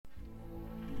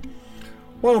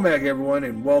Welcome back, everyone,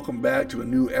 and welcome back to a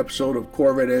new episode of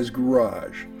Corvette's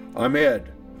Garage. I'm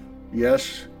Ed.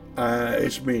 Yes,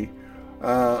 it's me.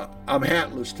 I'm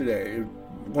hatless today.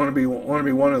 Want to be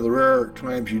one of the rare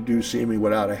times you do see me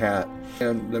without a hat.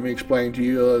 And let me explain to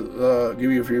you,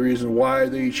 give you a few reasons why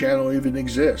the channel even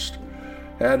exists.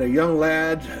 As a young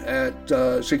lad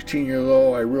at 16 years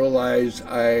old, I realized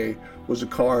I was a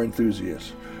car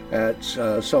enthusiast. At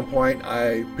some point,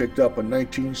 I picked up a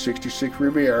 1966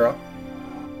 Riviera.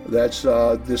 That's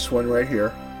this one right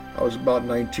here. I was about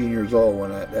 19 years old when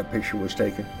that picture was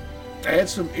taken. I had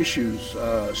some issues,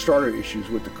 starter issues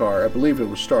with the car. I believe it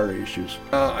was starter issues.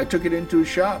 I took it into a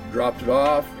shop, dropped it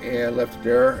off, and left it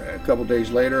there. A couple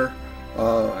days later,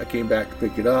 I came back to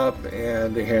pick it up,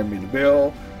 and they handed me the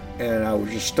bill, and I was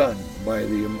just stunned by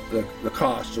the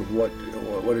cost of what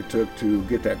it took to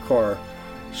get that car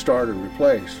started,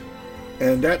 replaced.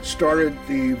 And that started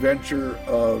the venture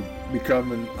of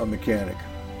becoming a mechanic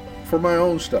for my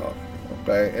own stuff.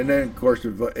 Okay, and then of course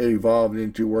it evolved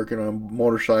into working on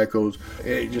motorcycles.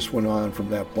 It just went on from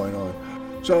that point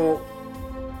on. So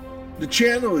the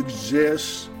channel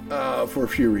exists for a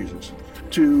few reasons: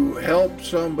 to help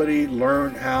somebody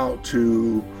learn how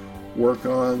to work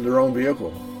on their own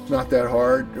vehicle. It's not that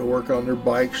hard to work on their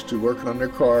bikes, to work on their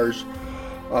cars,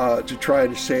 to try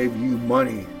to save you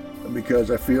money,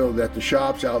 because I feel that the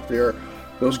shops out there,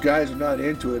 those guys are not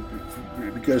into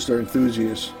it because they're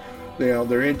enthusiasts.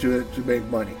 They're into it to make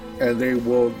money, and they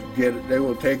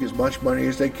will take as much money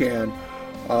as they can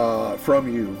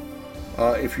from you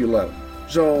if you let them.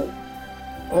 So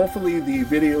hopefully the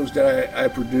videos that I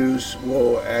produce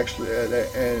will actually,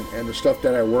 and the stuff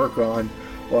that I work on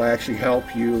will actually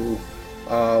help you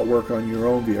work on your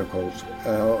own vehicles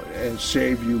and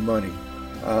save you money.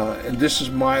 And this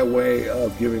is my way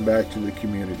of giving back to the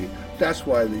community. That's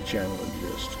why the channel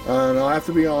exists. And I have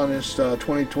to be honest,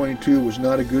 2022 was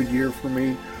not a good year for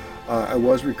me. I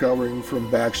was recovering from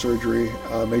back surgery,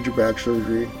 major back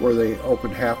surgery, where they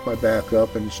opened half my back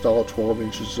up and installed 12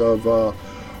 inches of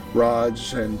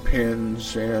rods and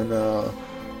pins, and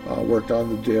worked on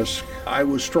the disc. I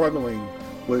was struggling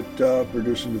with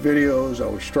producing the videos. I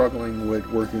was struggling with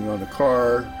working on the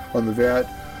car, on the Vette.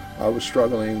 I was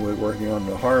struggling with working on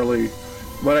the Harley,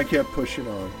 but I kept pushing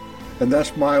on. And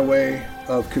that's my way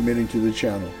of committing to the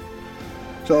channel.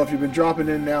 So if you've been dropping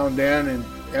in now and then and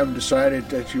haven't decided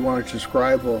that you want to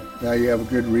subscribe, well, now you have a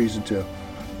good reason to.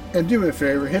 And do me a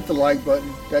favor, hit the like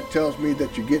button. That tells me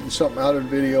that you're getting something out of the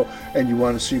video and you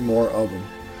want to see more of them.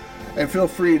 And feel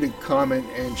free to comment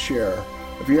and share.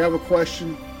 If you have a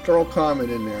question, throw a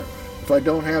comment in there. If I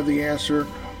don't have the answer,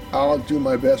 I'll do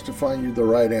my best to find you the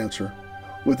right answer.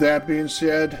 With that being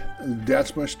said,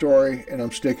 that's my story, and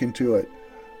I'm sticking to it.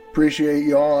 Appreciate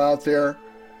you all out there.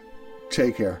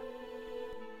 Take care.